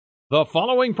The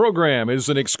following program is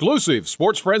an exclusive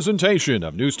sports presentation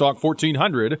of News Talk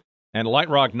 1400 and Light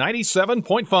Rock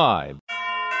 97.5.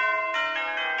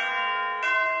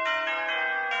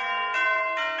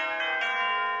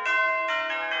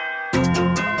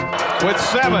 With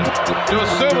 7,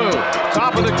 Dosunmu,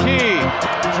 top of the key,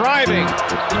 driving,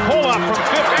 pull up from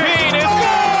 15, is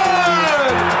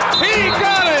good! He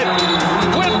got it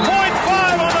with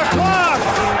 .5 on the clock,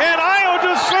 and Ayo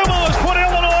Dosunmu has put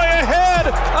Illinois ahead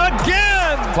again!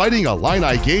 Fighting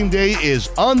Illini Game Day is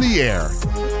on the air.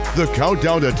 The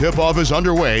countdown to tip-off is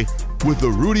underway with the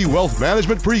Rudy Wealth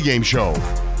Management pregame show.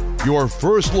 Your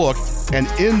first look and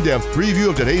in-depth preview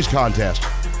of today's contest.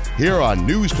 Here on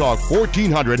News Talk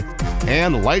 1400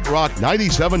 and Light Rock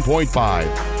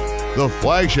 97.5, the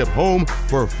flagship home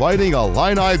for Fighting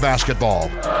Illini basketball.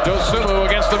 Dosunmu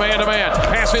against the man-to-man.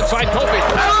 Pass inside Kofi.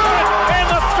 And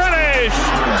the finish!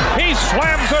 He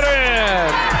slams it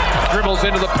in! Dribbles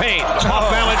into the paint.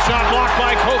 Off-balance shot blocked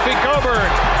by Kofi Coburn.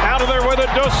 Out of there with it,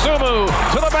 Dosunmu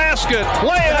to the basket.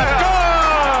 Layup,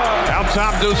 good! Out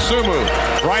top, Dosunmu.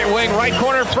 Right wing, right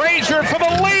corner, Frazier for the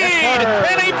lead!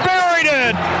 And he buried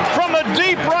it from the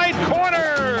deep right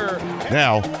corner!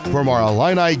 Now, from our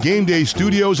Illini Game Day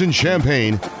studios in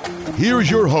Champaign,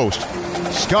 here's your host,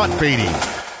 Scott Beatty.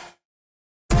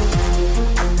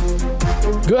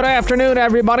 Good afternoon,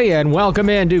 everybody, and welcome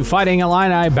into Fighting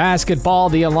Illini basketball.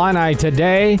 The Illini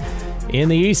today in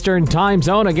the Eastern Time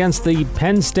Zone against the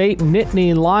Penn State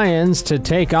Nittany Lions to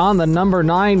take on the number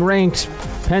 9 ranked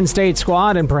Penn State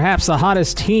squad and perhaps the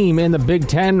hottest team in the Big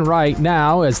Ten right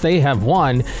now, as they have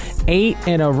won 8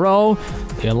 in a row.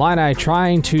 The Illini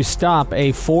trying to stop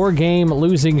a 4-game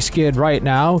losing skid right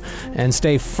now and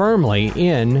stay firmly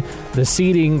in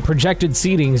the projected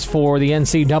seedings for the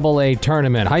NCAA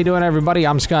tournament. How you doing, everybody?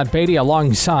 I'm Scott Beatty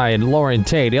alongside Lauren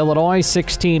Tate. Illinois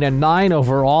 16-9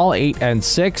 overall,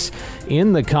 8-6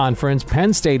 in the conference.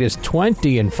 Penn State is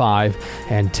 20-5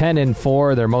 and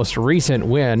 10-4. Their most recent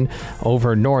win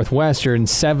over Northwestern,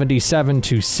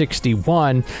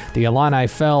 77-61. The Illini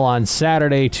fell on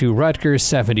Saturday to Rutgers,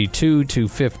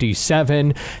 72-57.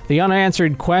 The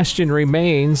unanswered question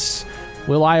remains,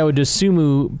 will Ayo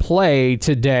Dosunmu play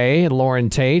today, Lauren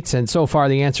Tate? And so far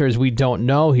the answer is we don't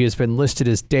know. He has been listed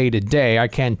as day-to-day. I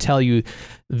can't tell you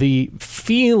the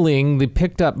feeling, the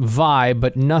picked-up vibe,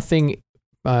 but nothing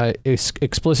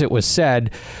explicit was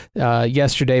said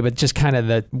yesterday, but just kind of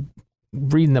the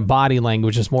reading the body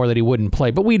language is more that he wouldn't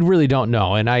play. But we really don't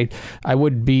know, and I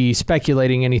would be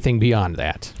speculating anything beyond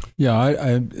that. Yeah,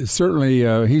 I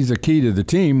certainly he's the key to the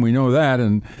team. We know that,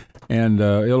 and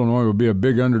Illinois will be a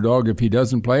big underdog if he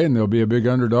doesn't play, and there'll be a big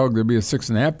underdog. There'll be a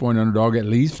 6.5-point underdog at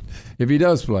least if he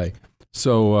does play.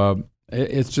 So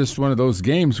it's just one of those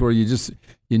games where you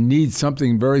need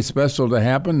something very special to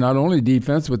happen. Not only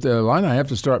defense, but the Illini have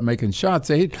to start making shots.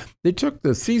 They took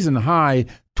the season high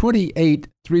 28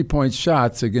 3-point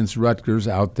shots against Rutgers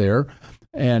out there,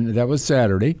 and that was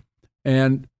Saturday,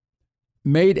 and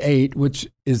made 8, which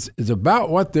is about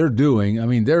what they're doing. I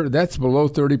mean, that's below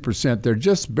 30%. They're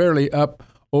just barely up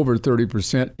over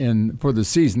 30% for the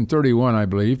season, 31, I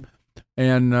believe,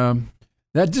 and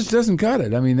that just doesn't cut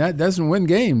it. I mean, that doesn't win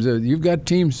games. You've got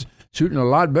teams shooting a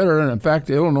lot better, and in fact,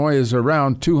 Illinois is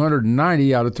around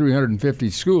 290 out of 350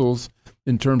 schools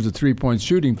in terms of 3-point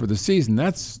shooting for the season.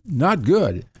 That's not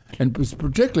good, and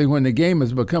particularly when the game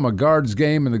has become a guards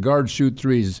game and the guards shoot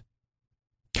threes.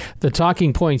 The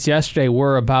talking points yesterday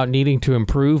were about needing to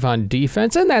improve on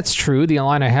defense, and that's true. The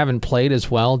Illini haven't played as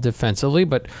well defensively,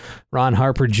 but Ron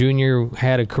Harper Jr.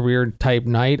 had a career-type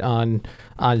night on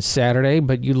Saturday.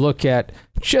 But you look at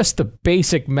just the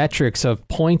basic metrics of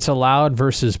points allowed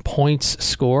versus points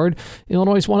scored.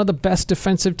 Illinois is one of the best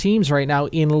defensive teams right now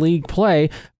in league play,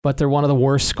 but they're one of the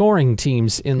worst scoring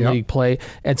teams in league play.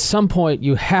 At some point,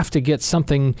 you have to get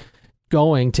something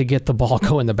going to get the ball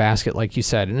go in the basket, like you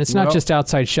said. And it's not just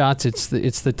outside shots, it's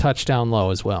the touchdown low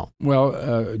as well.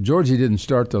 Well, Georgie didn't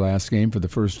start the last game for the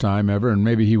first time ever, and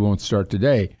maybe he won't start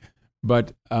today.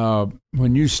 But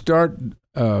when you start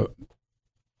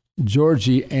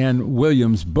Georgie and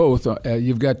Williams both,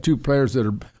 you've got two players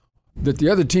that the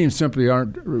other team simply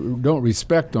don't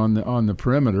respect on the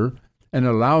perimeter, and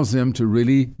allows them to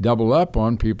really double up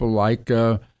on people like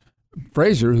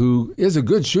Frazier, who is a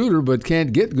good shooter but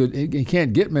can't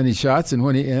get many shots, and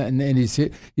when he's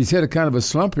hit a kind of a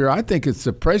slump here. I think it's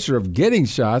the pressure of getting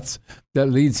shots that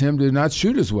leads him to not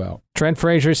shoot as well. Trent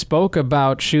Frazier spoke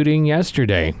about shooting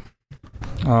yesterday.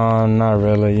 Not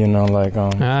really,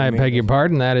 I beg your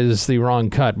pardon, that is the wrong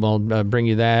cut. We'll bring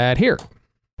you that here.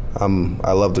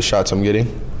 I love the shots I'm getting.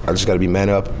 I just got to be man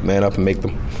up and make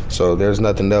them. So there's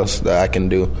nothing else that I can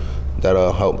do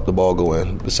that'll help the ball go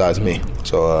in besides me.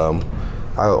 So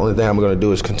the only thing I'm going to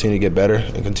do is continue to get better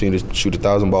and continue to shoot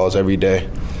 1,000 balls every day,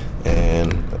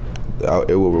 and I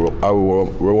will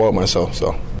reward myself.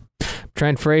 So.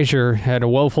 Trent Frazier had a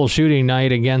woeful shooting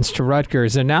night against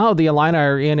Rutgers, and now the Illini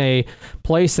are in a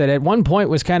place that at one point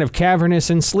was kind of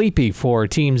cavernous and sleepy for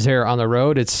teams there on the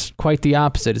road. It's quite the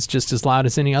opposite. It's just as loud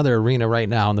as any other arena right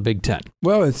now in the Big Ten.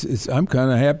 Well, I'm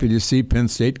kind of happy to see Penn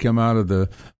State come out of the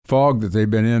fog that they've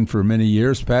been in for many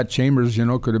years. Pat Chambers,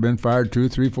 could have been fired 2,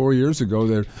 3, 4 years ago.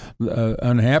 Their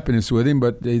unhappiness with him,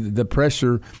 but the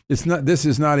pressure. This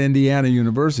is not Indiana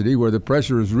University where the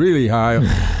pressure is really hard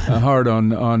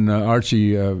on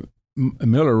Archie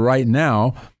Miller right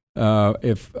now.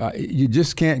 If you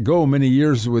just can't go many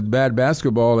years with bad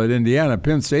basketball at Indiana.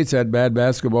 Penn State's had bad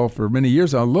basketball for many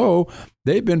years, although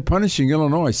they've been punishing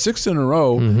Illinois 6 in a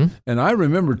row. Mm-hmm. And I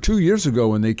remember 2 years ago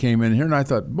when they came in here, and I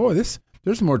thought, boy,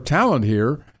 there's more talent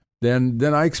here than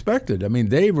I expected. I mean,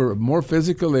 they were more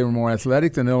physical, they were more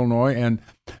athletic than Illinois, and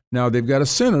now they've got a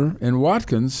center in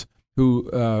Watkins who,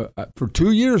 for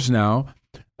 2 years now,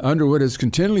 Underwood has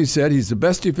continually said he's the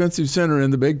best defensive center in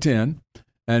the Big Ten,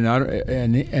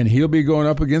 and he'll be going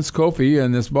up against Kofi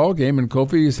in this ball game, and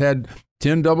Kofi has had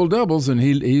 10 double-doubles, and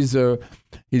he's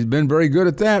been very good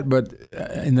at that. But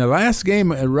in the last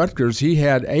game at Rutgers, he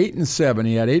had 8 and 7.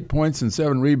 He had 8 points and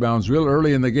 7 rebounds real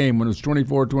early in the game when it was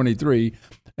 24-23.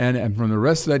 And from the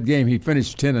rest of that game, he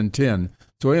finished 10 and 10.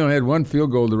 So he only had 1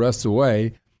 field goal the rest of the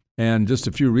way and just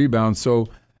a few rebounds. So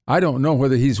I don't know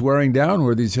whether he's wearing down,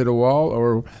 whether he's hit a wall,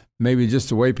 or maybe just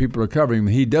the way people are covering him.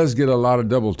 He does get a lot of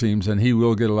double teams, and he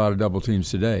will get a lot of double teams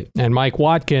today. And Mike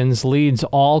Watkins leads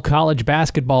all college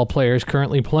basketball players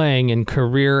currently playing in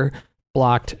career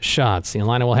blocked shots. The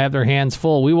Illini will have their hands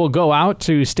full. We will go out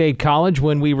to State College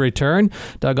when we return.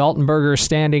 Doug Altenberger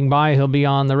standing by. He'll be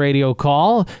on the radio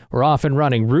call. We're off and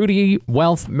running. Rudy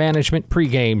Wealth Management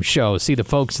pregame show. See the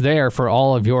folks there for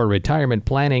all of your retirement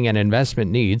planning and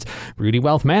investment needs. Rudy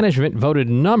Wealth Management voted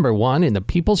 #1 in the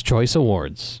People's Choice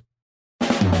Awards.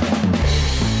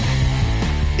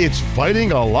 It's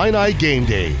Fighting Illini Game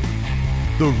Day.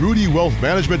 The Rudy Wealth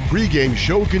Management pregame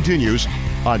show continues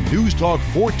on News Talk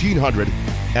 1400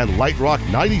 and Light Rock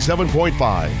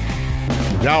 97.5.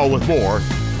 Now with more,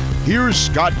 here's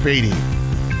Scott Beatty.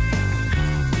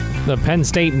 The Penn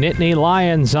State Nittany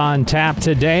Lions on tap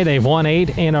today. They've won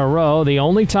 8 in a row. The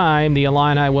only time the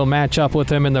Illini will match up with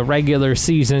them in the regular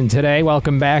season today.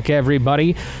 Welcome back,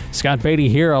 everybody. Scott Beatty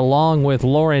here along with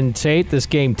Lauren Tate. This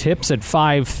game tips at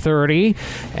 5:30.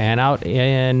 And out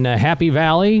in Happy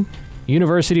Valley,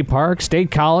 University Park, State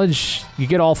College, you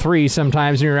get all three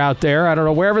sometimes when you're out there. I don't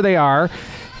know, wherever they are.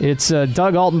 It's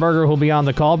Doug Altenberger who'll be on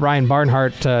the call. Brian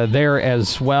Barnhart there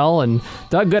as well. And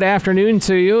Doug, good afternoon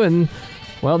to you. And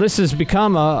well, this has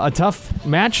become a tough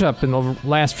matchup in the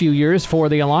last few years for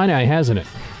the Illini, hasn't it?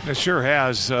 It sure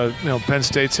has. Penn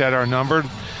State's had our number,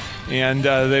 and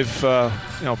they've,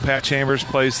 Pat Chambers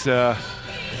plays the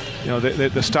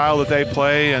style that they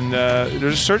play, and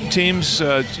there's certain teams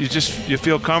you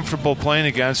feel comfortable playing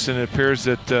against, and it appears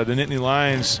that the Nittany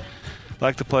Lions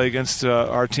like to play against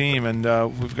our team, and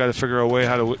we've got to figure out a way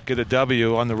how to get a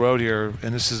W on the road here.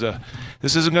 And this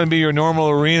isn't going to be your normal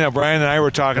arena. Brian and I were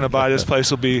talking about this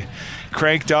place will be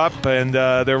cranked up, and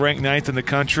they're ranked 9th in the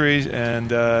country,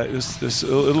 and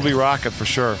it'll be rocking for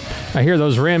sure. I hear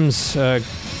those rims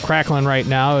crackling right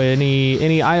now.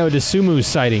 Any Io DeSumo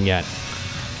sighting yet?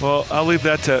 Well, I'll leave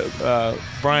that to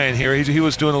Brian here. He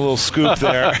was doing a little scoop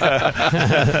there.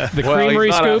 The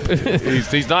creamery scoop?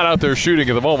 He's not out there shooting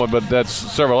at the moment, but that's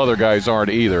several other guys aren't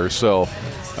either. So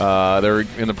they're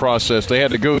in the process. They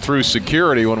had to go through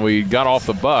security when we got off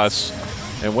the bus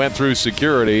and went through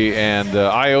security, and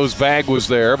Io's bag was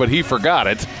there, but he forgot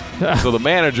it. So the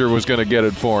manager was going to get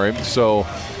it for him. So,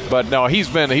 but no, he's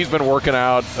been working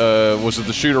out. Was at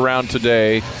the shoot around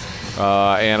today.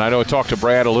 And I know I talked to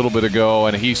Brad a little bit ago,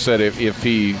 and he said if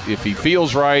he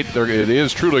feels right, it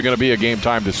is truly going to be a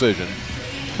game-time decision.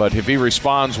 But if he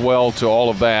responds well to all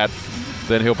of that,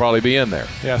 then he'll probably be in there.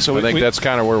 Yeah, so I think that's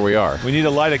kind of where we are. We need to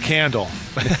light a candle.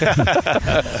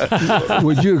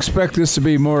 Would you expect this to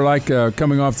be more like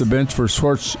coming off the bench for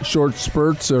short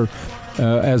spurts, or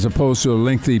as opposed to a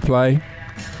lengthy play?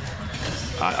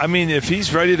 I mean, if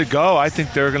he's ready to go, I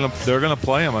think they're gonna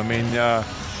play him.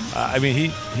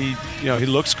 He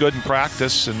looks good in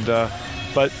practice, and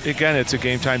but again, it's a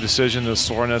game time decision. The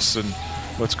soreness and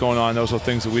what's going on; those are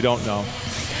things that we don't know.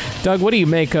 Doug, what do you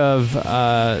make of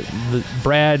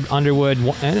Brad Underwood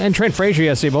and Trent Frazier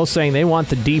yesterday both saying they want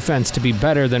the defense to be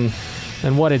better than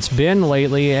what it's been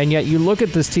lately, and yet you look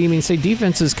at this team and you say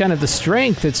defense is kind of the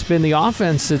strength. It's been the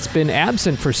offense that's been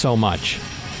absent for so much.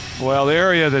 Well, the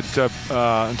area that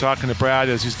I'm talking to Brad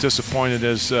is he's disappointed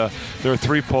is their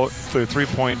three-point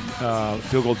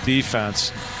field goal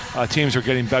defense. Teams are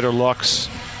getting better looks.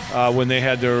 When they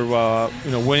had their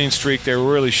winning streak, they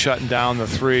were really shutting down the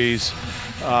threes.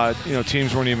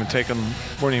 Teams weren't even taking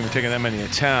that many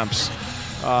attempts.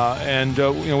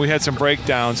 We had some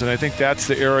breakdowns, and I think that's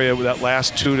the area with that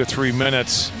last 2 to 3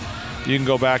 minutes. You can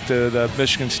go back to the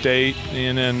Michigan State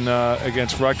and then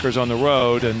against Rutgers on the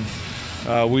road, and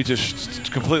we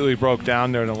just completely broke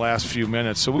down there in the last few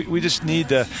minutes. So we just need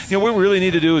to, what we really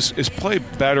need to do is play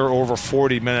better over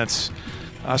 40 minutes.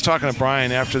 I was talking to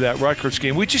Brian after that Rutgers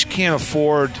game. We just can't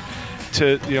afford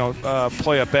to,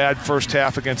 play a bad first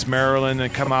half against Maryland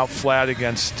and come out flat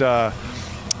against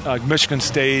Michigan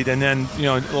State, and then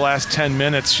the last 10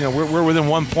 minutes, we're within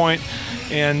 1 point,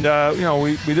 and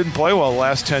we didn't play well the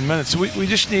last 10 minutes. So we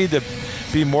just need to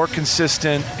be more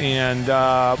consistent and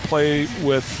play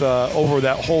with over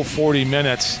that whole 40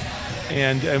 minutes,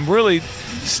 and really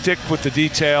stick with the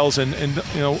details. And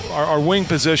our wing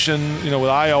position, with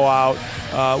Ayo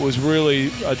out, was really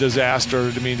a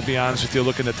disaster to me, to be honest with you.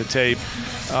 Looking at the tape,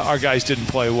 our guys didn't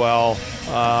play well,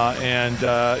 and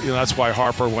that's why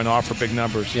Harper went off for big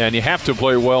numbers. Yeah, and you have to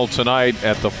play well tonight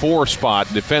at the 4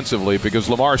 spot defensively, because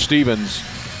Lamar Stevens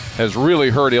has really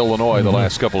hurt Illinois the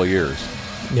last couple of years.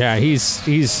 Yeah, he's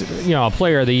a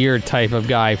player of the year type of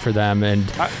guy for them.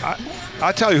 And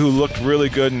I tell you who looked really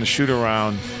good in the shoot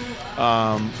around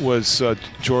was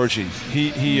Georgie.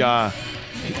 They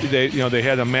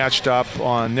had him matched up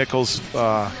on Nichols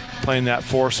playing that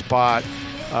 4 spot.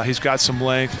 He's got some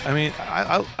length. I mean,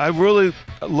 I really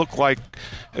look like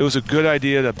it was a good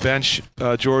idea to bench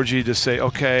Georgie, to say,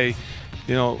 okay,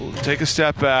 take a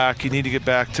step back. You need to get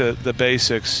back to the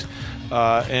basics.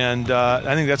 And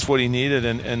I think that's what he needed,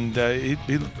 and he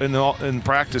in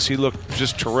practice he looked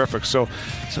just terrific. So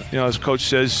as Coach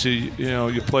says,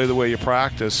 you play the way you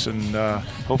practice, and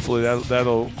hopefully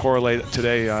that'll correlate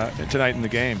tonight in the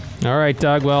game. All right,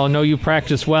 Doug. Well, I know you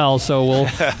practice well, so we'll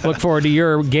look forward to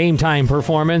your game time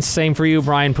performance. Same for you,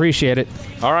 Brian. Appreciate it.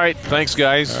 All right, thanks,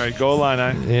 guys. All right, go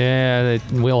Illini. Yeah,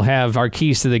 we'll have our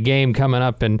keys to the game coming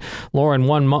up. And Lauren,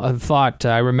 one thought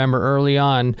I remember early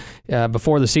on,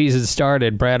 before the season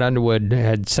started, Brad Underwood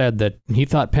had said that he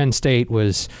thought Penn State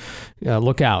was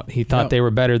look out. He thought they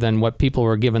were better than what people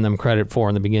were giving them credit for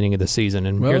in the beginning of the season.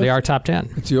 And here they are, top 10.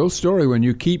 It's the old story. When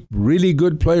you keep really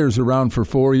good players around for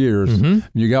 4 years,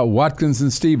 you got Watkins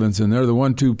and Stevens, and they're the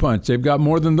 1-2 punch. They've got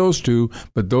more than those two,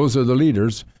 but those are the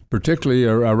leaders, particularly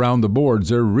around the boards.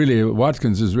 They're really,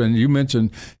 Watkins is, and you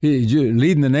mentioned, he's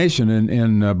leading the nation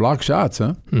in block shots,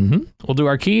 huh? We'll do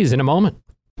our keys in a moment.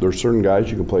 There's certain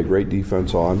guys you can play great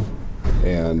defense on,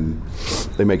 and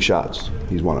they make shots.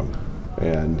 He's one of them.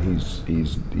 And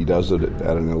he does it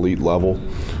at an elite level.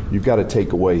 You've got to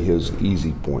take away his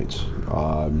easy points.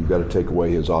 You've got to take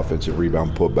away his offensive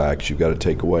rebound putbacks. You've got to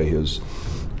take away his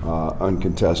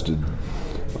uncontested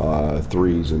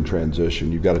threes in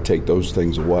transition. You've got to take those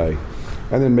things away,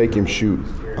 and then make him shoot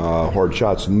hard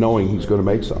shots, knowing he's going to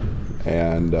make some.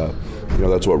 And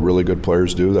that's what really good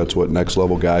players do. That's what next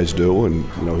level guys do. And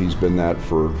he's been that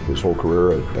for his whole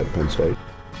career at Penn State.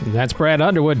 That's Brad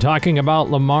Underwood talking about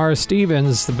Lamar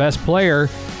Stevens, the best player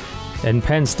in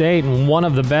Penn State and one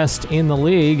of the best in the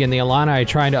league, and the Illini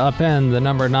trying to upend the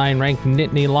number 9 ranked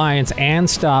Nittany Lions and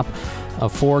stop a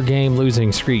 4-game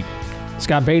losing streak.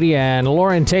 Scott Beatty and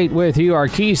Lauren Tate with you. Our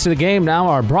keys to the game now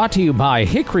are brought to you by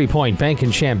Hickory Point Bank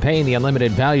in Champaign. The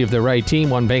unlimited value of the right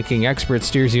team. One banking expert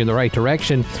steers you in the right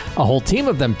direction. A whole team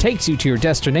of them takes you to your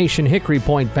destination. Hickory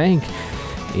Point Bank.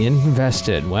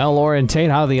 Invested. Well, Lauren Tate,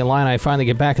 how did the Illini finally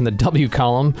get back in the W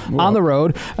column on the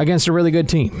road against a really good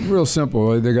team? Real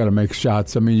simple. They got to make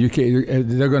shots. I mean,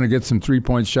 they're going to get some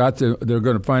 3-point shots. They're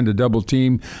going to find a double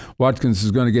team. Watkins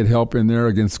is going to get help in there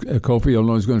against Kofi.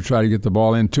 Illinois is going to try to get the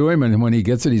ball into him, and when he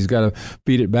gets it, he's got to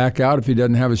feed it back out if he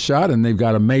doesn't have a shot, and they've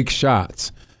got to make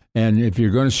shots. And if you're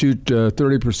going to shoot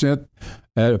 30%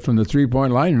 from the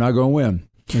 3-point line, you're not going to win.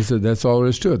 That's all there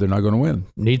is to it. They're not going to win.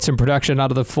 Need some production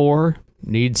out of the 4.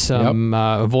 Needs some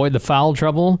avoid the foul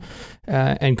trouble,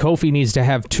 and Kofi needs to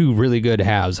have 2 really good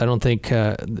halves. I don't think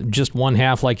just one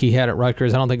half like he had at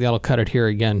Rutgers. I don't think that'll cut it here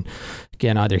again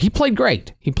either. He played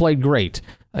great. He played great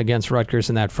against Rutgers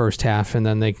in that first half, and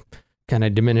then they kind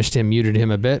of diminished him, muted him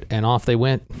a bit, and off they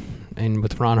went. And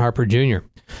with Ron Harper Jr.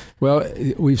 Well,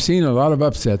 we've seen a lot of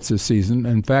upsets this season.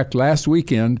 In fact, last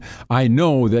weekend, I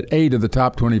know that 8 of the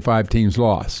top 25 teams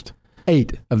lost.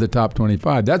 8 of the top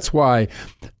 25. That's why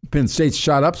Penn State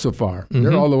shot up so far.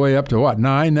 They're all the way up to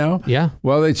 9 now? Yeah.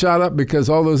 Well, they shot up because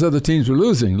all those other teams were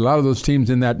losing. A lot of those teams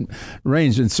in that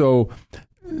range. And so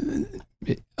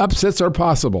upsets are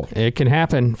possible. It can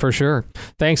happen for sure.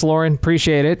 Thanks, Lauren.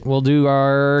 Appreciate it. We'll do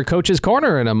our Coach's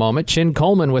Corner in a moment. Chin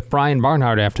Coleman with Brian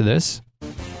Barnhart after this.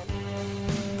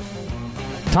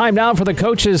 Time now for the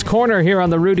Coach's Corner here on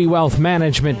the Rudy Wealth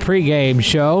Management pregame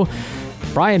show.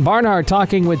 Brian Barnhart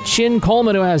talking with Chin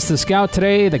Coleman, who has the scout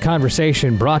today. The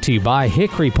conversation brought to you by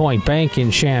Hickory Point Bank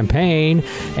in Champaign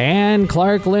and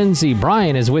Clark Lindsey.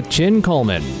 Brian is with Chin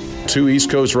Coleman. 2 East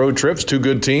Coast road trips, 2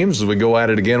 good teams as we go at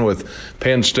it again with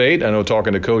Penn State. I know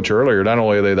talking to Coach earlier, not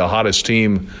only are they the hottest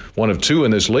team, one of 2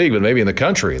 in this league, but maybe in the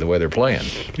country, the way they're playing.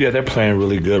 Yeah, they're playing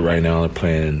really good right now. They're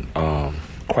playing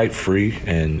quite free,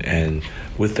 and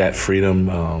with that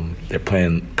freedom, they're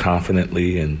playing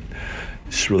confidently, and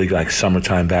it's really like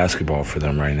summertime basketball for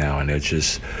them right now, and they're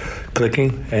just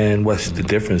clicking. And what's the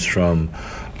difference from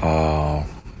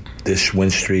this win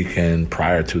streak and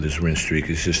prior to this win streak?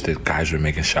 It's just that guys are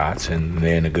making shots, and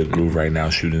they're in a good groove right now,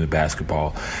 shooting the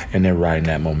basketball, and they're riding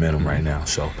that momentum right now.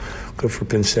 So good for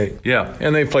Penn State. Yeah,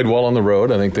 and they've played well on the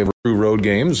road. I think they've through road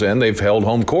games, and they've held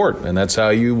home court, and that's how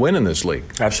you win in this league.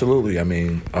 Absolutely. I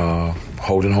mean,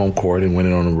 holding home court and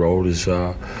winning on the road is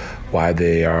why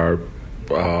they are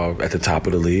at the top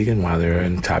of the league and why they're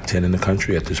in the top 10 in the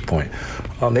country at this point.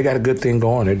 They got a good thing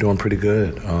going. They're doing pretty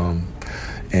good.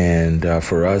 And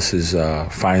for us is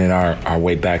finding our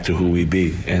way back to who we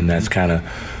be, and that's kind of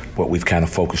what we've kind of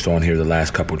focused on here the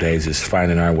last couple of days, is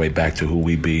finding our way back to who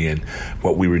we be and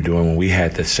what we were doing when we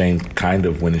had the same kind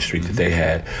of winning streak that they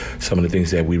had, some of the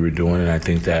things that we were doing. And I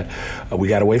think that we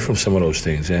got away from some of those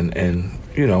things. And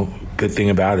you know, good thing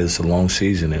about it is a long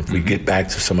season. If we get back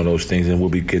to some of those things, then we'll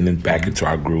be getting back into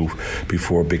our groove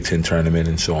before a Big Ten tournament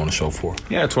and so on and so forth.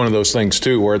 Yeah, it's one of those things,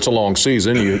 too, where it's a long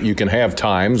season. You can have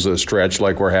times, a stretch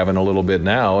like we're having a little bit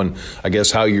now, and I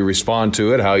guess how you respond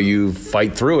to it, how you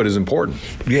fight through it is important.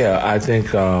 Yeah, I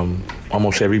think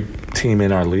almost every team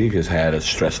in our league has had a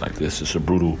stretch like this. It's a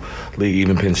brutal league.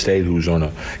 Even Penn State, who's on a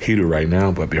heater right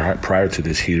now, but prior to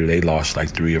this heater, they lost like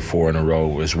 3 or 4 in a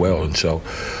row as well. And so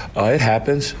it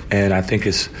happens, and I think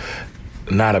it's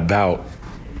not about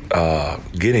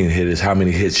getting hit, it's how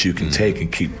many hits you can take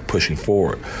and keep pushing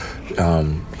forward.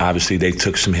 Obviously, they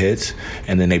took some hits,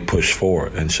 and then they pushed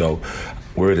forward. And so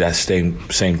we're at that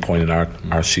same point in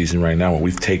our season right now where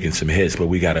we've taken some hits, but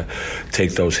we got to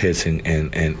take those hits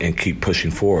and keep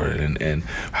pushing forward. And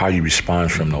how you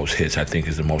respond from those hits, I think,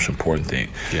 is the most important thing.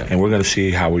 Yeah. And we're going to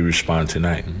see how we respond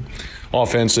tonight.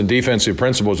 Offense and defensive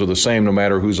principles are the same no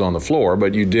matter who's on the floor,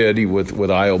 but you did, with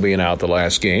Ayo being out the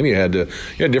last game, you had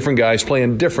different guys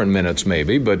playing different minutes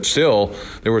maybe, but still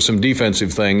there were some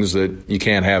defensive things that you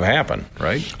can't have happen,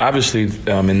 right? Obviously,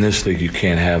 in this league you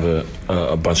can't have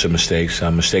a bunch of mistakes.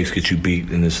 Mistakes get you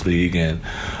beat in this league, and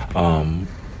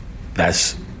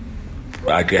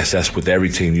I guess that's with every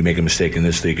team. You make a mistake in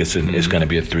this league, it's going to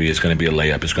be a 3, it's going to be a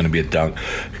layup, it's going to be a dunk.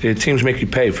 Teams make you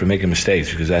pay for making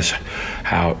mistakes because that's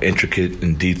how intricate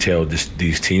and detailed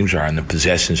these teams are, and the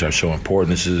possessions are so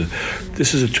important.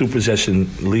 This is a 2-possession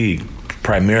league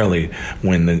primarily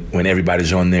when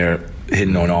everybody's on there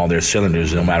hitting on all their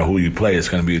cylinders. No matter who you play, it's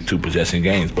going to be a 2-possession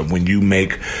games. But when you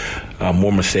make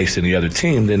more mistakes than the other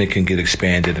team, then it can get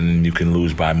expanded, and then you can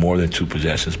lose by more than 2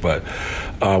 possessions. But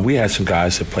we had some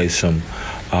guys that played some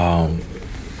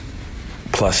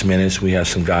plus minutes. We have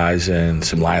some guys and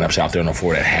some lineups out there on the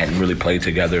floor that hadn't really played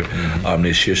together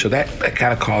this year. So that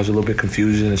kind of caused a little bit of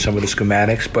confusion in some of the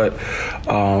schematics. But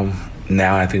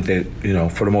now I think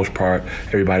that, for the most part,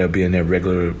 everybody will be in their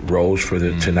regular roles for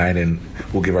tonight, and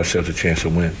we'll give ourselves a chance to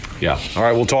win. Yeah. All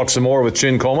right, we'll talk some more with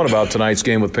Chin Coleman about tonight's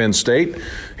game with Penn State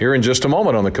here in just a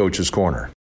moment on the Coach's Corner.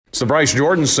 It's the Bryce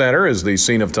Jordan Center is the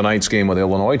scene of tonight's game with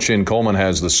Illinois. Chin Coleman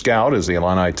has the scout as the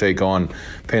Illini take on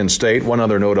Penn State. One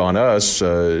other note on us,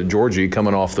 Georgie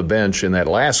coming off the bench in that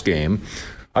last game.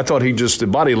 I thought the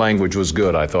body language was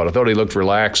good, I thought he looked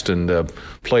relaxed and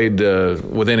played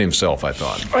within himself, I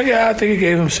thought. Oh, yeah, I think he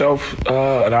gave himself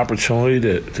an opportunity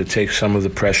to take some of the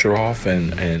pressure off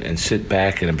and sit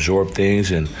back and absorb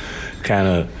things and kind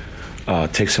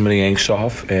of take some of the angst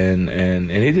off.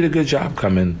 And he did a good job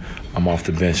coming off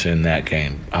the bench in that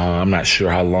game. I'm not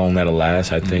sure how long that'll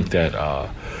last. I think that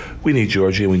we need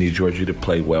Georgie, and we need Georgie to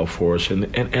play well for us, and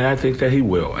I think that he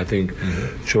will. I think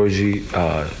Georgie's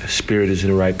spirit is in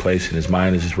the right place, and his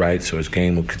mind is right, so his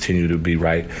game will continue to be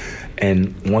right.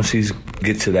 And once he's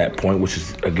get to that point, which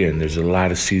is, again, there's a lot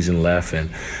of season left,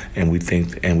 and we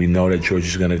think and we know that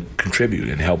Georgie's going to contribute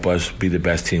and help us be the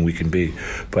best team we can be.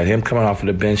 But him coming off of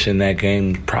the bench in that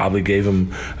game probably gave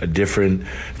him a different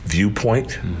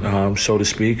viewpoint, so to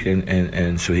speak,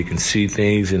 and so he can see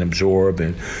things and absorb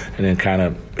and then kind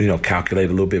of calculate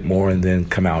a little bit more and then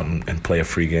come out and play a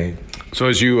free game. So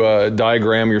as you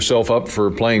diagram yourself up for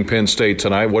playing Penn State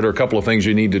tonight, what are a couple of things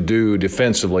you need to do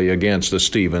defensively against the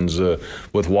Stevens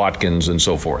with Watkins and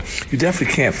so forth? You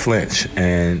definitely can't flinch,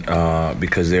 and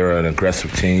because they're an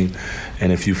aggressive team,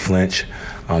 and if you flinch,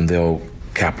 they'll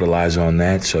capitalize on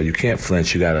that. So you can't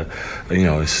flinch. You gotta,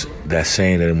 it's that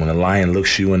saying that when a lion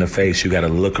looks you in the face, you gotta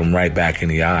look them right back in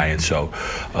the eye. And so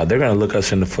they're gonna look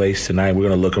us in the face tonight. We're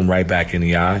gonna look them right back in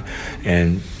the eye,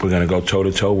 and we're gonna go toe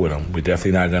to toe with them. We're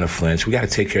definitely not gonna flinch. We gotta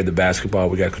take care of the basketball.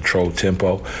 We gotta control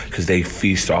tempo because they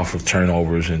feast off of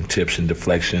turnovers and tips and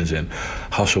deflections and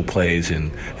hustle plays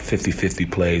and 50-50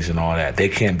 plays and all that. They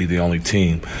can't be the only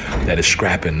team that is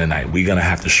scrapping tonight. We're gonna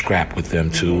have to scrap with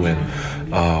them too,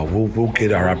 and we'll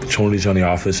get our opportunities on the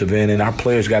offensive end, and our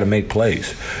players got to make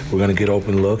plays. We're going to get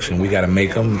open looks, and we got to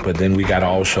make them, but then we got to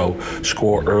also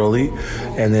score early,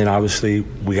 and then obviously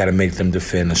we got to make them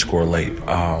defend and score late.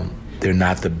 They're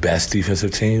not the best defensive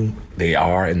team. They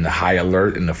are in the high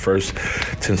alert in the first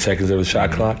 10 seconds of the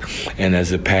shot clock. And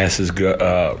as it passes,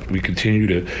 we continue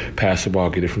to pass the ball,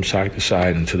 get it from side to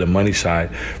side and to the money side.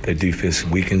 Their defense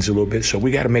weakens a little bit. So we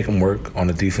got to make them work on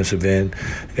the defensive end.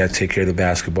 We got to take care of the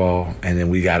basketball. And then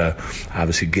we got to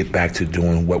obviously get back to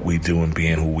doing what we do and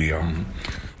being who we are. Mm-hmm.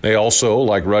 They also,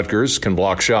 like Rutgers, can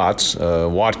block shots.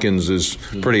 Watkins is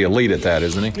pretty elite at that,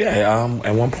 isn't he? Yeah,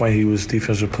 at one point he was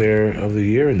Defensive Player of the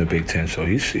Year in the Big Ten, so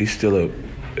he's still a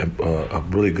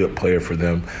really good player for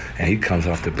them, and he comes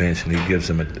off the bench and he gives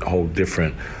them a whole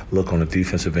different look on the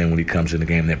defensive end when he comes in the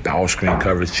game. Their ball screen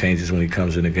coverage changes when he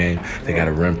comes in the game. They got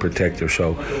a rim protector,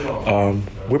 so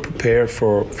we're prepared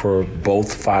for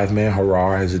both five-man.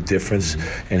 Harrar has a difference,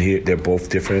 and they're both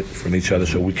different from each other,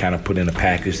 so we kind of put in a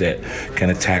package that can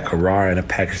attack Harrar and a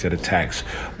package that attacks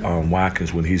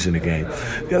Watkins when he's in the game.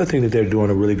 The other thing that they're doing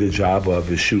a really good job of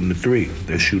is shooting the three.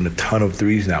 They're shooting a ton of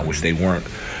threes now, which they weren't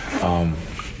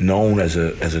known as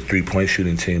a three-point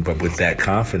shooting team, but with that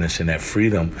confidence and that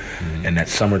freedom and that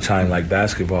summertime like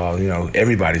basketball,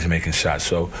 everybody's making shots.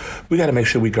 So we got to make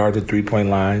sure we guard the three-point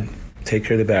line, take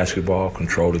care of the basketball,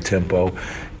 control the tempo,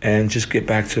 and just get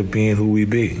back to being who we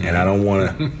be. And I don't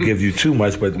want to give you too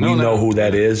much, but we know who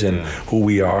that is and who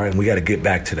we are, and we got to get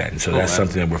back to that. And so that's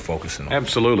something that we're focusing on.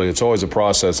 Absolutely. It's always a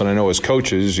process. And I know as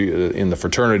coaches, in the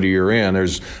fraternity you're in,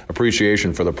 there's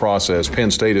appreciation for the process.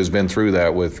 Penn State has been through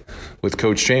that with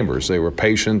Coach Chambers. They were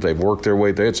patient. They've worked their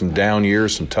way. They had some down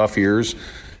years, some tough years,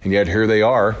 and yet here they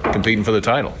are competing for the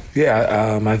title.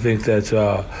 Yeah, I think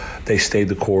that they stayed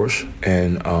the course,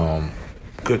 and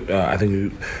good. I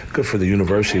think good for the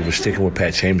university for sticking with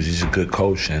Pat Chambers. He's a good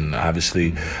coach, and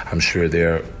obviously, I'm sure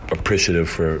they're appreciative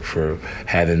for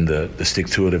having the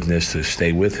stick-to-itiveness to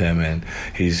stay with him, and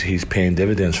he's paying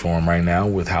dividends for him right now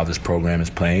with how this program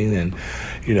is playing, and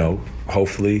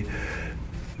hopefully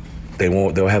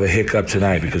they'll have a hiccup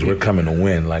tonight because we're coming to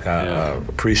win. I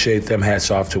appreciate them.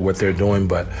 Hats off to what they're doing,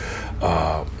 but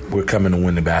we're coming to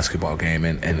win the basketball game,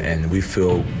 and we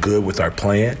feel good with our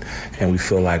plan, and we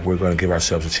feel like we're going to give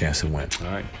ourselves a chance to win.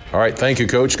 All right. Thank you,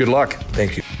 Coach. Good luck.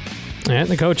 Thank you. And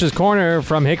the Coach's Corner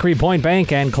from Hickory Point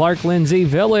Bank and Clark Lindsey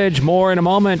Village. More in a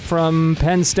moment from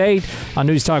Penn State on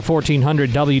News Talk 1400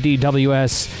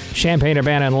 WDWS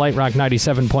Champaign-Urbana and Light Rock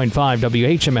 97.5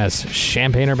 WHMS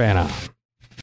Champaign-Urbana.